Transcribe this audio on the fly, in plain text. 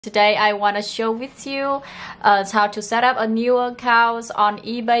Today I want to show with you how to set up a new account on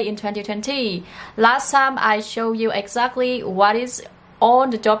eBay in 2020. Last time I showed you exactly what is all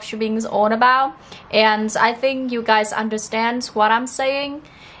the dropshipping is all about, and I think you guys understand what I'm saying.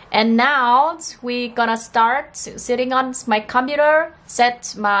 And now we're gonna start sitting on my computer,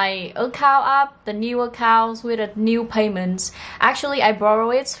 set my account up, the new account with a new payments. Actually, I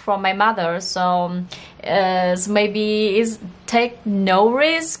borrow it from my mother, so maybe it's take no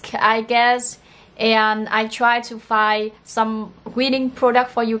risk, I guess. And I try to find some winning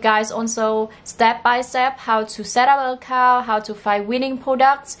product for you guys also, step by step, how to set up an account, how to find winning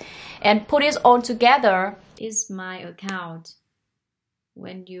products, and put it all together. This is my account.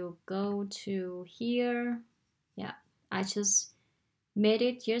 When you go to here, yeah, I just made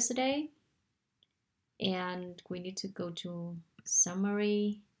it yesterday, and we need to go to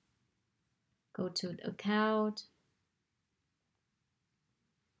summary, go to account,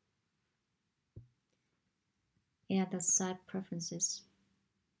 add the site preferences.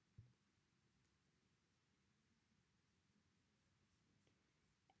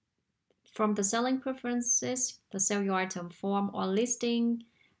 From the selling preferences, the sell your item form or listing,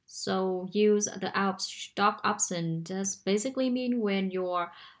 so use the out of stock option. That's basically mean when your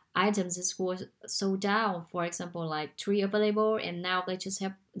items is sold out, for example, like 3 available and now they just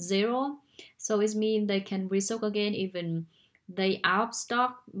have 0. So it means they can restock again even they out of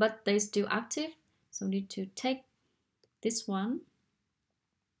stock, but they still active. So need to take this one.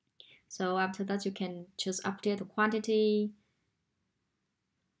 So after that, you can just update the quantity.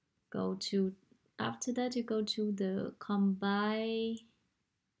 After that, you go to the combine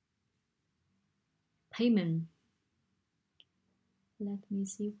payment. Let me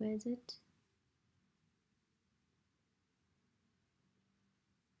see, where is it?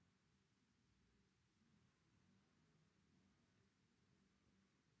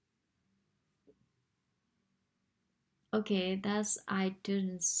 Okay, I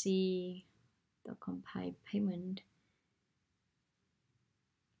didn't see the combine payment.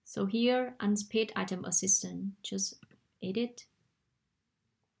 So here, unpaid item assistant, just edit.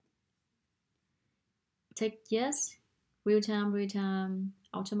 Take yes, real time,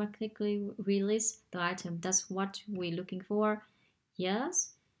 automatically release the item. That's what we're looking for.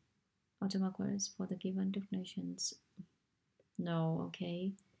 Yes, automatic request for the given definitions. No,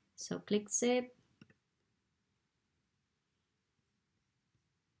 okay. So click save.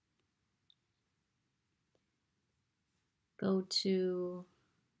 Go to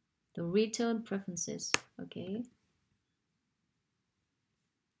the return preferences, okay.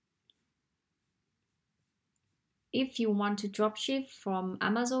 If you want to dropship from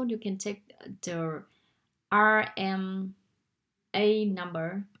Amazon, you can take the RMA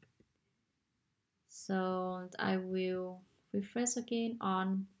number. So I will refresh again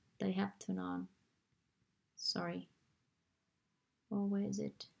on, they have turned on. Sorry. Oh, where is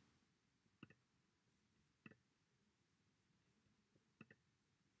it?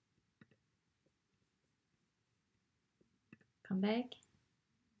 Come back.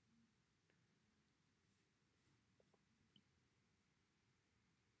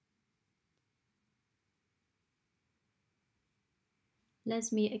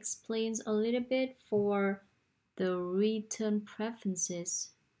 Let me explain a little bit for the return preferences.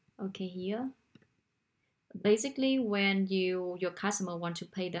 Okay, here. Basically, when your customer want to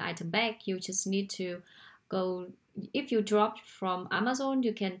pay the item back, you just need to go. If you drop from Amazon,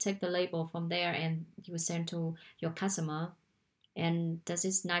 you can take the label from there and you send to your customer, and this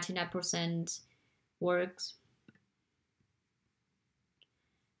is 99% works.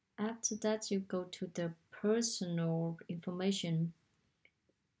 After that, you go to the personal information.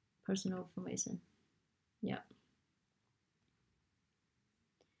 Yeah,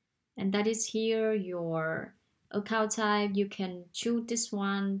 and that is here your account type. You can choose this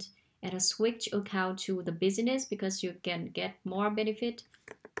one and switch account to the business because you can get more benefit.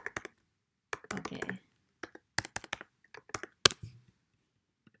 Okay.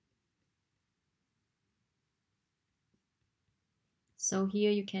 So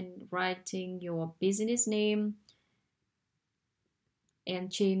here you can write in your business name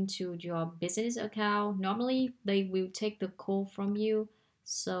and change to your business account. Normally they will take the code from you,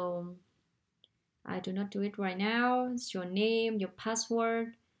 so I do not do it right now. It's your name, your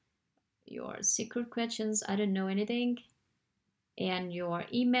password, your secret questions, I don't know anything, and your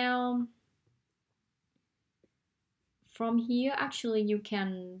email. From here, actually, you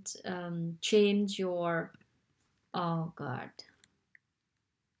can change your, oh God.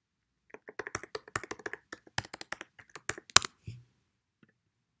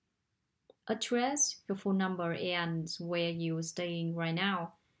 Address, your phone number, and where you're staying right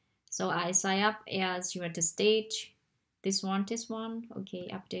now. So I sign up as United States. This one.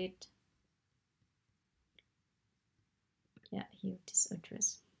 Okay, update. Yeah, here this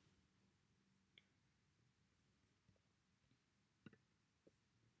address.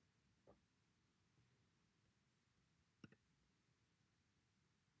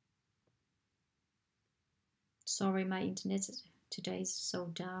 Sorry, my internet today is so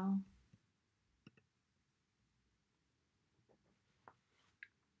down.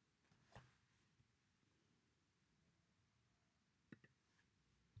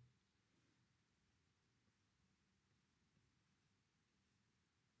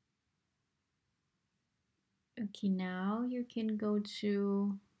 Okay, now you can go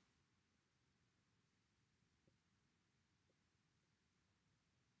to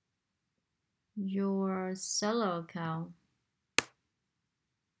your seller account.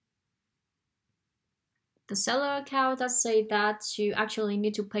 The seller account does say that you actually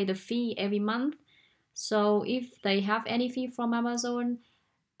need to pay the fee every month. So if they have any fee from Amazon,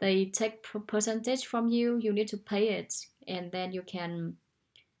 they take percentage from you. You need to pay it, and then you can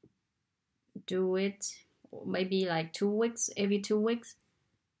do it maybe like 2 weeks, every 2 weeks.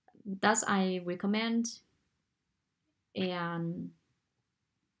 That's I recommend. And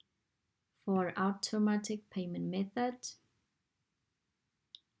for automatic payment method,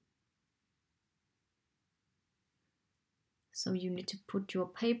 so you need to put your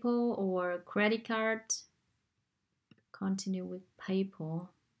PayPal or credit card. Continue with PayPal.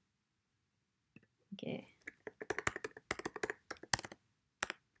 Okay.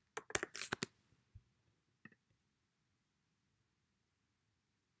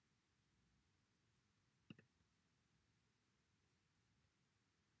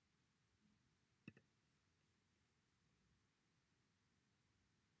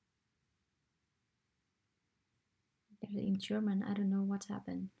 In German, I don't know what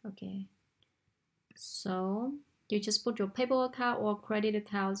happened. Okay. So you just put your PayPal account or credit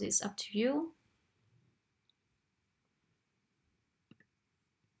account. It's up to you.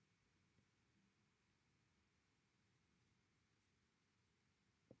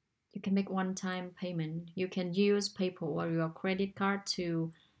 You can make one-time payment. You can use PayPal or your credit card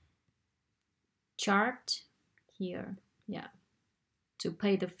to charge here. Yeah, to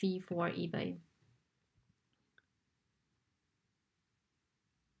pay the fee for eBay.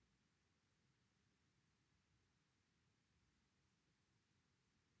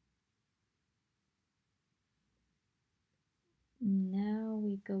 Now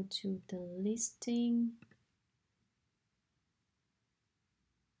we go to the listing.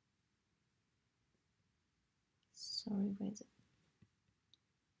 Sorry, where is it?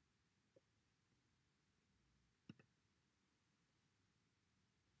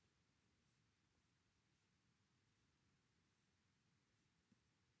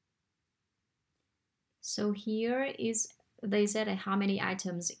 So here is, they said how many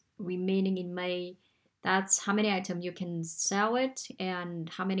items remaining in May. That's how many items you can sell it and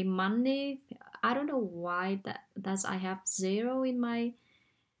how many money. I don't know why that's I have 0 in my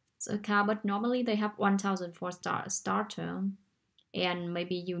account, but normally they have 1,000 for starter, and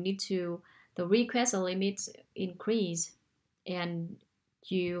maybe you need to the request limit increase, and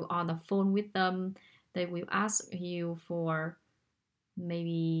you on the phone with them, they will ask you for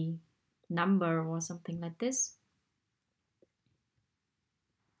maybe number or something like this.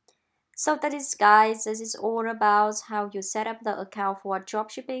 So that is, guys, this is all about how you set up the account for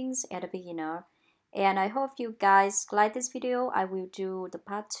dropshipping at a beginner. And I hope you guys like this video. I will do the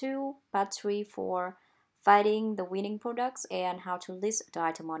part 2, part 3 for finding the winning products and how to list the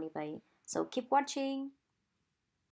item on eBay. So keep watching.